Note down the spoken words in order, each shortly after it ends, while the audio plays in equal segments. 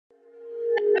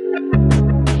The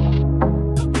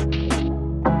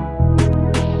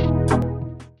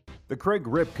KREG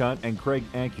Rip Cut and KREG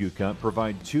AccuCut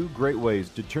provide two great ways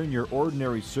to turn your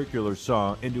ordinary circular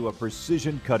saw into a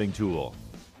precision cutting tool.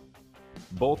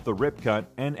 Both the Rip Cut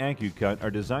and AccuCut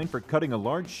are designed for cutting a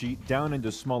large sheet down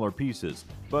into smaller pieces,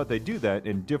 but they do that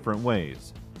in different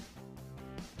ways.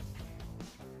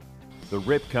 The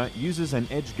Rip Cut uses an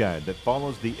edge guide that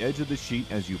follows the edge of the sheet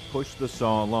as you push the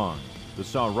saw along. The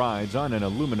saw rides on an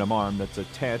aluminum arm that's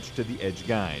attached to the edge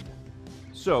guide.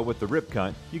 So with the Rip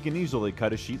Cut, you can easily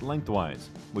cut a sheet lengthwise,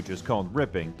 which is called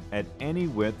ripping, at any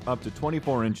width up to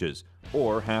 24 inches,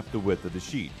 or half the width of the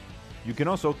sheet. You can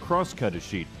also cross-cut a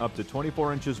sheet up to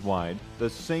 24 inches wide the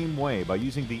same way by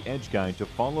using the edge guide to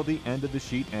follow the end of the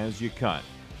sheet as you cut.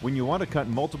 When you want to cut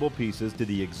multiple pieces to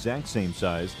the exact same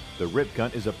size, the Rip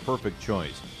Cut is a perfect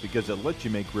choice because it lets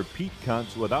you make repeat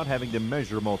cuts without having to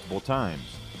measure multiple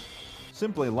times.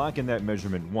 Simply lock in that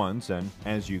measurement once, and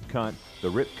as you cut, the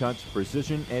Rip Cut's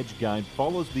precision edge guide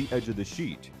follows the edge of the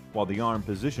sheet, while the arm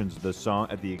positions the saw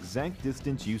at the exact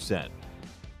distance you set.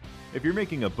 If you're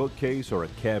making a bookcase or a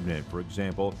cabinet, for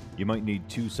example, you might need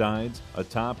two sides, a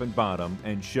top and bottom,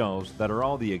 and shelves that are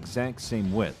all the exact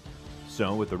same width.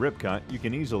 So with the Rip Cut, you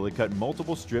can easily cut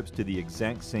multiple strips to the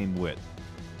exact same width.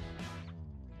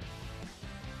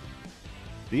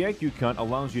 The AccuCut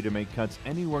allows you to make cuts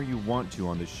anywhere you want to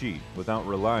on the sheet without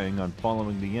relying on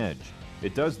following the edge.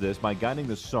 It does this by guiding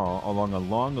the saw along a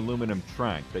long aluminum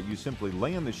track that you simply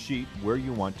lay on the sheet where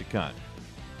you want to cut.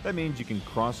 That means you can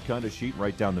cross-cut a sheet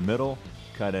right down the middle,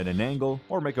 cut at an angle,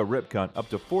 or make a Rip Cut up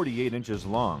to 48 inches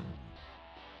long.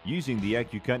 Using the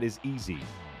AccuCut is easy.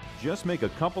 Just make a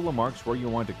couple of marks where you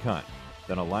want to cut,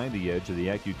 then align the edge of the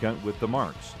AccuCut with the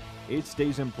marks. It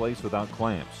stays in place without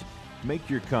clamps. Make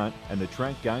your cut, and the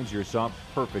track guides your saw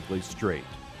perfectly straight.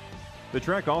 The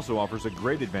track also offers a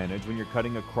great advantage when you're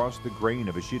cutting across the grain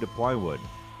of a sheet of plywood.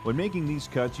 When making these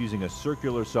cuts using a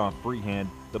circular saw freehand,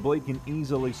 the blade can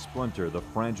easily splinter the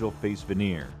fragile face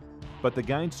veneer. But the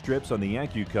guide strips on the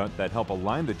AccuCut that help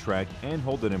align the track and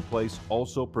hold it in place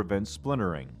also prevent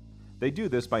splintering. They do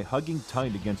this by hugging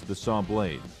tight against the saw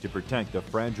blade to protect the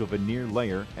fragile veneer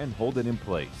layer and hold it in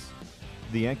place.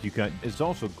 The AccuCut is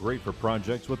also great for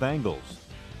projects with angles.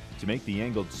 To make the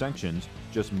angled sections,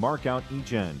 just mark out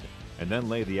each end and then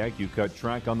lay the AccuCut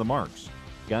track on the marks.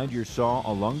 Guide your saw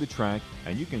along the track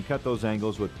and you can cut those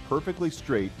angles with perfectly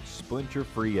straight,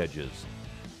 splinter-free edges.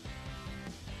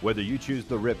 Whether you choose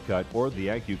the Rip Cut or the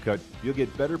AccuCut, you'll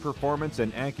get better performance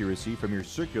and accuracy from your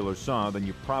circular saw than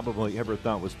you probably ever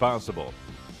thought was possible.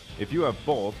 If you have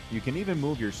both, you can even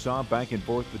move your saw back and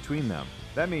forth between them.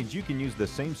 That means you can use the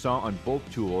same saw on both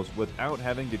tools without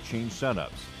having to change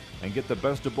setups and get the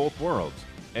best of both worlds,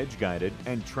 edge-guided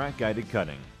and track-guided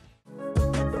cutting.